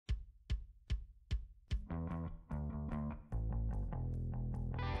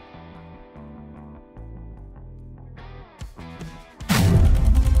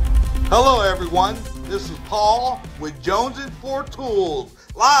Hello everyone, this is Paul with jonesingfortools,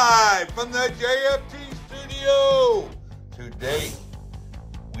 live from the JFT studio. Today,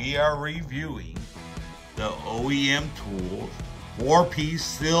 we are reviewing the OEMTOOLS 4-piece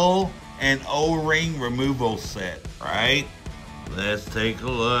seal and O-ring removal set, right? Let's take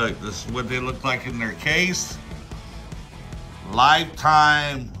a look. This is what they look like in their case.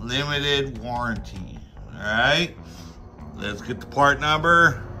 Lifetime limited warranty, all right? Let's get the part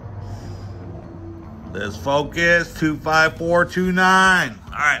number. Let's focus, 25429.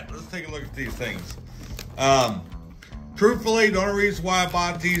 All right, let's take a look at these things. Truthfully, the only reason why I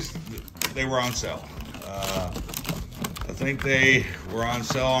bought these, they were on sale. I think they were on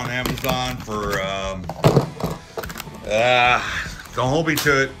sale on Amazon for, don't hold me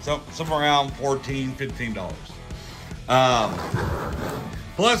to it, somewhere around $14, $15.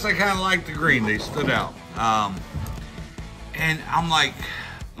 Plus, I kind of like the green, they stood out. And I'm like,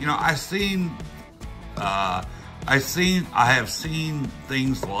 you know, I have seen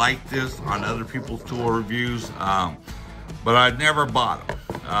things like this on other people's tool reviews, but I'd never bought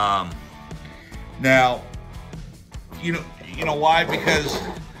them. Now, you know why? Because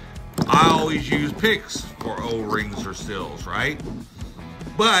I always use picks for O-rings or seals, right?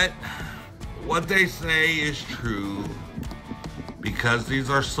 But what they say is true, because these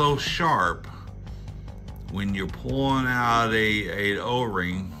are so sharp. When you're pulling out a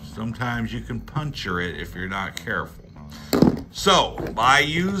O-ring, sometimes you can puncture it if you're not careful. So, by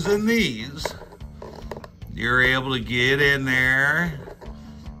using these, you're able to get in there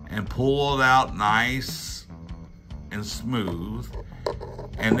and pull it out nice and smooth.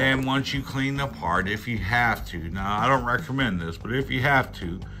 And then once you clean the part, if you have to, now I don't recommend this, but if you have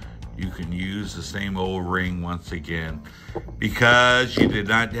to, you can use the same O-ring once again, because you did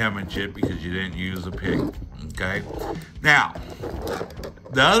not damage it because you didn't use a pick, okay? Now,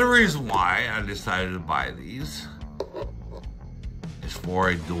 the other reason why I decided to buy these is for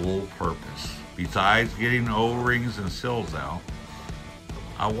a dual purpose. Besides getting O-rings and seals out,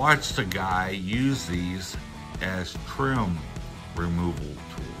 I watched a guy use these as trim removal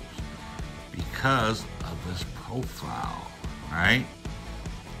tools because of this profile, right?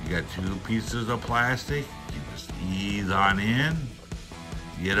 You got two pieces of plastic, you just ease on in,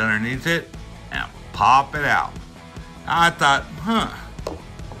 get underneath it, and pop it out. I thought,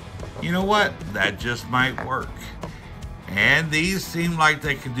 you know what? That just might work. And these seem like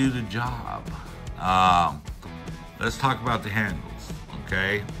they could do the job. Let's talk about the handles,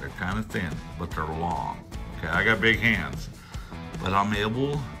 okay? They're kind of thin, but they're long. Okay, I got big hands, but I'm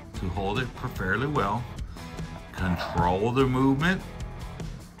able to hold it fairly well, control the movement,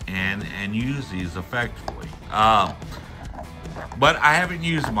 and use these effectively. But I haven't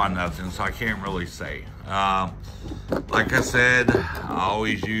used them on nothing, so I can't really say. Like I said, I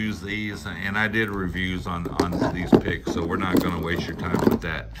always use these, and I did reviews on these picks, so we're not gonna waste your time with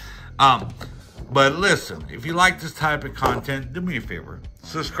that. But listen, if you like this type of content, do me a favor,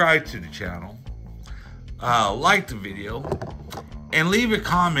 subscribe to the channel, like the video, and leave a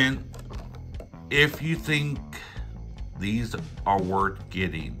comment if you think these are worth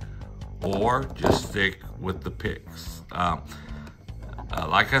getting, or just stick with the picks.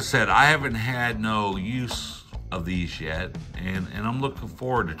 Like I said, I haven't had no use of these yet, and I'm looking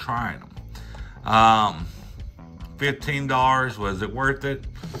forward to trying them. $15, was it worth it?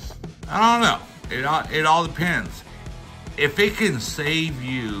 I don't know. It all depends. If it can save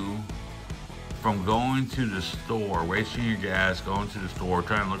you from going to the store, wasting your gas, going to the store,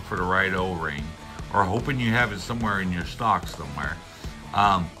 trying to look for the right O-ring, or hoping you have it somewhere in your stock somewhere,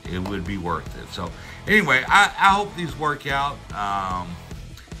 it would be worth it. So anyway, I hope these work out.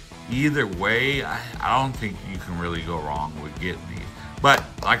 Either way, I don't think you can really go wrong with getting these. But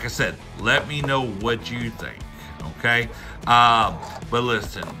like I said, let me know what you think, okay? But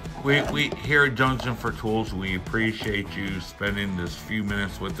listen, we here at jonesingfortools, we appreciate you spending this few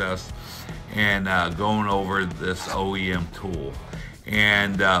minutes with us and going over this OEM tool.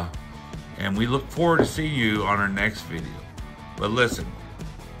 And we look forward to seeing you on our next video. But listen,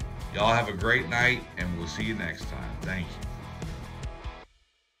 y'all have a great night, and we'll see you next time. Thank you.